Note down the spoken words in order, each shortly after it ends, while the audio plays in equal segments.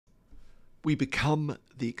We become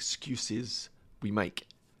the excuses we make.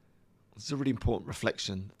 This is a really important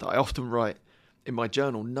reflection that I often write in my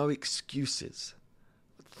journal. No excuses.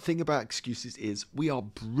 The thing about excuses is we are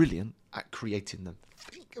brilliant at creating them.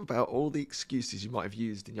 Think about all the excuses you might have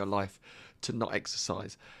used in your life to not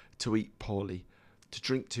exercise, to eat poorly, to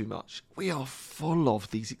drink too much. We are full of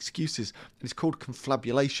these excuses. And it's called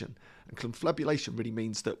confabulation. And confabulation really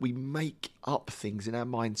means that we make up things in our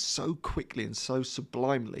minds so quickly and so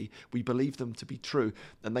sublimely, we believe them to be true,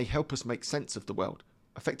 and they help us make sense of the world.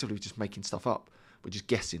 Effectively, we're just making stuff up. We're just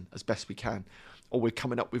guessing as best we can. Or we're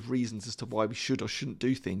coming up with reasons as to why we should or shouldn't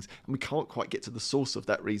do things, and we can't quite get to the source of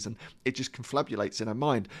that reason. It just confabulates in our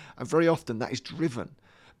mind. And very often that is driven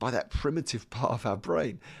by that primitive part of our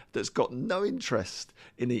brain that's got no interest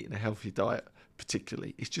in eating a healthy diet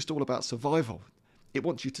particularly. It's just all about survival. It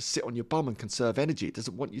wants you to sit on your bum and conserve energy. It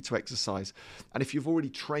doesn't want you to exercise. And if you've already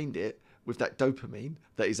trained it with that dopamine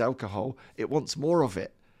that is alcohol, it wants more of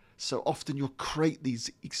it. So often you'll create these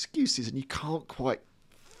excuses and you can't quite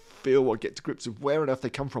feel or get to grips with where on earth they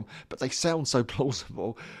come from, but they sound so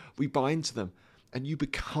plausible, we buy into them, and you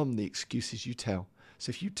become the excuses you tell.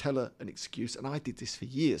 So if you tell an excuse, and I did this for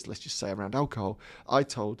years, let's just say around alcohol, I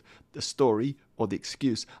told the story or the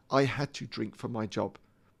excuse, I had to drink for my job.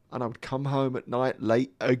 And I would come home at night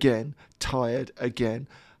late again, tired again,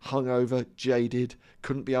 hungover, jaded,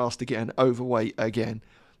 couldn't be asked again, overweight again.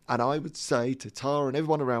 And I would say to Tara and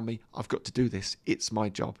everyone around me, I've got to do this. It's my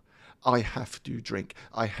job. I have to drink.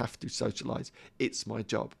 I have to socialise. It's my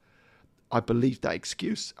job. I believed that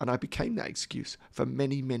excuse, and I became that excuse for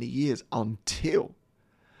many, many years until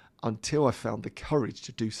I found the courage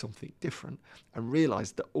to do something different and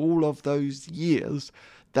realised that all of those years,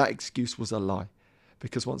 that excuse was a lie.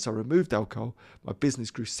 Because once I removed alcohol, my business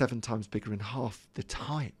grew 7 times bigger in half the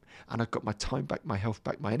time. And I got my time back, my health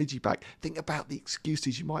back, my energy back. Think about the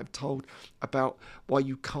excuses you might have told about why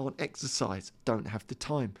you can't exercise. Don't have the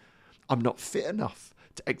time. I'm not fit enough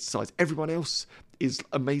to exercise. Everyone else is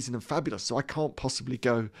amazing and fabulous, so I can't possibly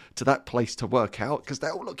go to that place to work out because they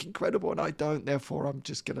all look incredible and I don't. Therefore, I'm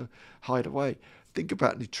just going to hide away. Think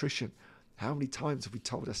about nutrition. How many times have we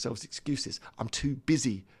told ourselves excuses? I'm too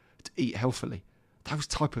busy to eat healthily. Those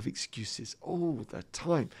type of excuses all the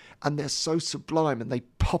time. And they're so sublime and they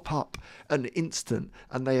pop up an instant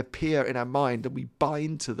and they appear in our mind and we buy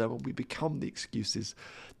into them and we become the excuses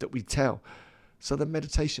that we tell. So the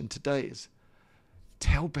meditation today is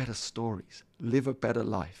tell better stories, live a better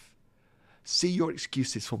life. See your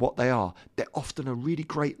excuses for what they are. They're often a really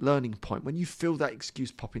great learning point when you feel that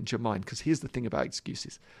excuse pop into your mind. Because here's the thing about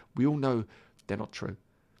excuses. We all know they're not true.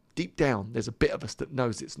 Deep down, there's a bit of us that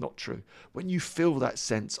knows it's not true. When you feel that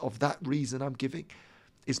sense of that reason I'm giving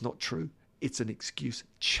is not true, it's an excuse.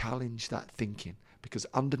 Challenge that thinking, because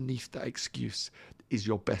underneath that excuse is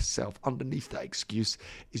your best self. Underneath that excuse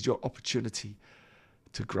is your opportunity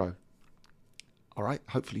to grow. All right,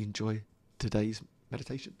 hopefully you enjoy today's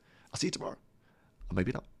meditation. I'll see you tomorrow, or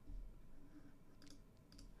maybe not.